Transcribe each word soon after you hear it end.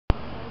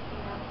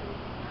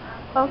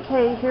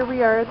Okay, here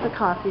we are at the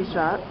coffee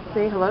shop.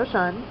 Say hello,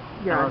 Sean.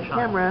 You're Hello, on Sean.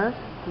 camera.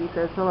 He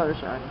says hello,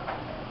 Sean.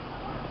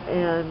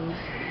 And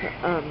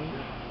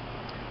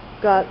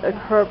got a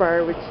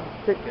crowbar, which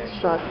is 6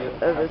 shots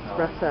of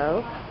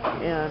espresso,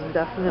 and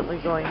definitely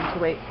going to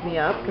wake me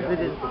up because I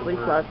didn't sleep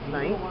last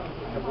night.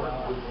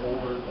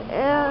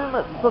 And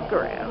let's look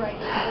around.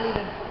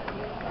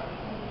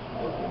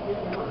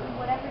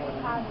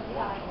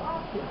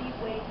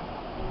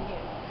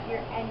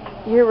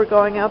 Here we're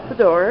going out the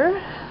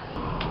door.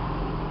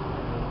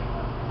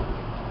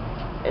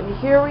 And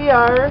here we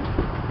are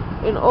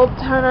in Old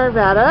Town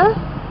Arvada,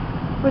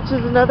 which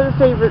is another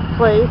favorite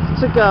place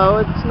to go.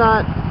 It's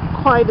not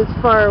quite as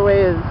far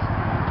away as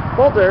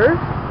Boulder,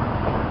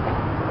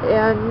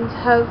 and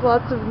has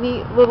lots of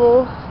neat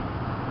little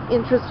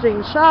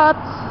interesting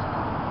shops.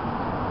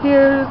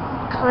 Here's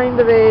kind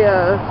of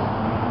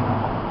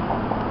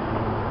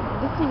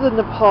this is a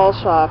Nepal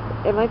shop,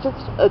 and I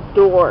just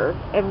adore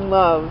and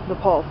love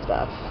Nepal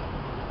stuff.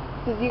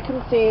 As you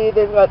can see,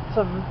 they've got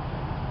some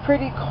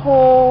pretty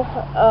cool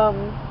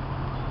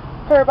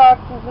prayer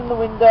boxes in the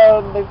window,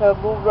 and they've got a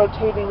little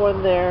rotating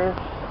one there,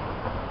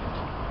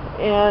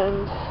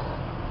 and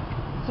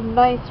some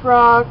nice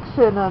rocks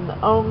and an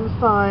Om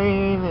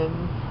sign.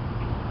 And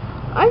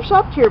I've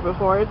shopped here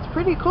before. It's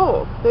pretty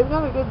cool. They've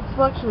got a good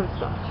selection of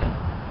stuff.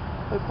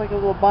 Looks like a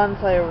little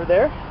bonsai over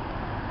there.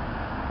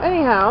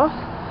 Anyhow,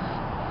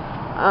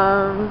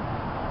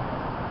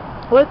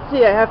 let's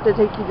see, I have to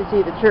take you to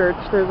see the church.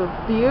 There's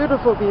a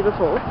beautiful,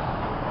 beautiful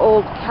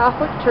old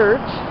Catholic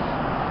church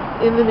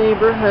in the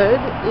neighborhood.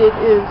 It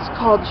is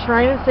called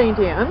Shrine of St.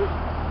 Anne,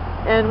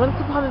 and once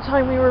upon a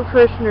time we were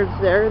parishioners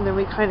there, and then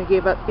we kind of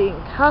gave up being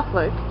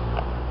Catholic.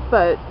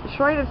 But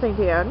Shrine of St.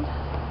 Anne,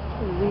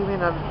 zoom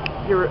in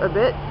a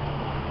bit,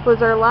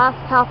 was our last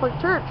Catholic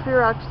church we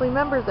were actually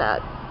members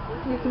at.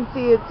 You can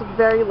see it's a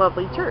very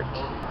lovely church.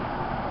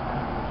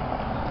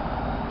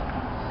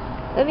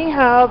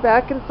 Anyhow,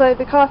 back inside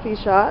the coffee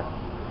shop.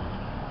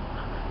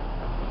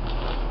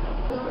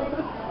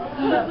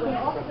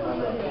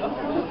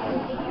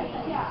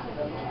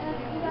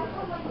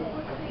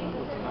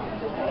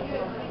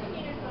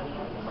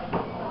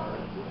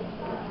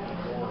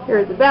 Here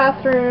are the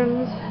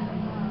bathrooms.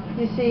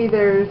 You see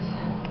there's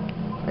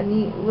a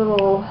neat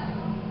little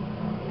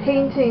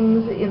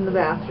paintings in the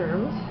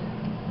bathrooms.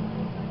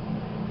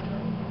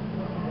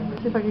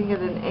 See if I can get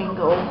an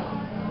angle.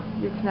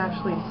 You can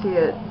actually see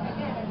it.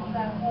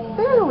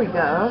 There we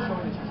go.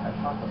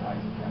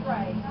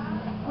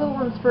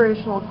 Little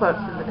inspirational quote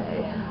for the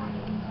day.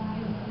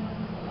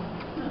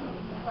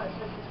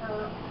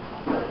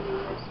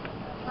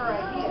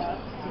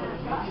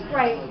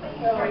 Right.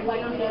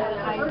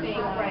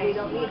 Right.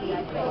 Don't need the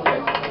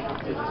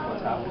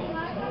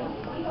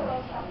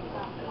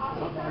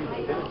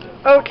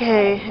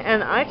Okay,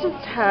 and I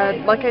just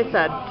had, like I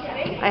said,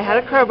 I had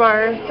a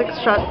crowbar, 6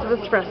 shots of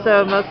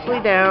espresso, mostly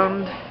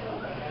downed,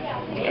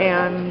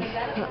 and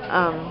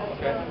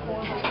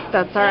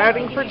that's our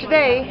outing for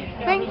today.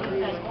 Thanks.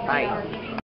 Bye.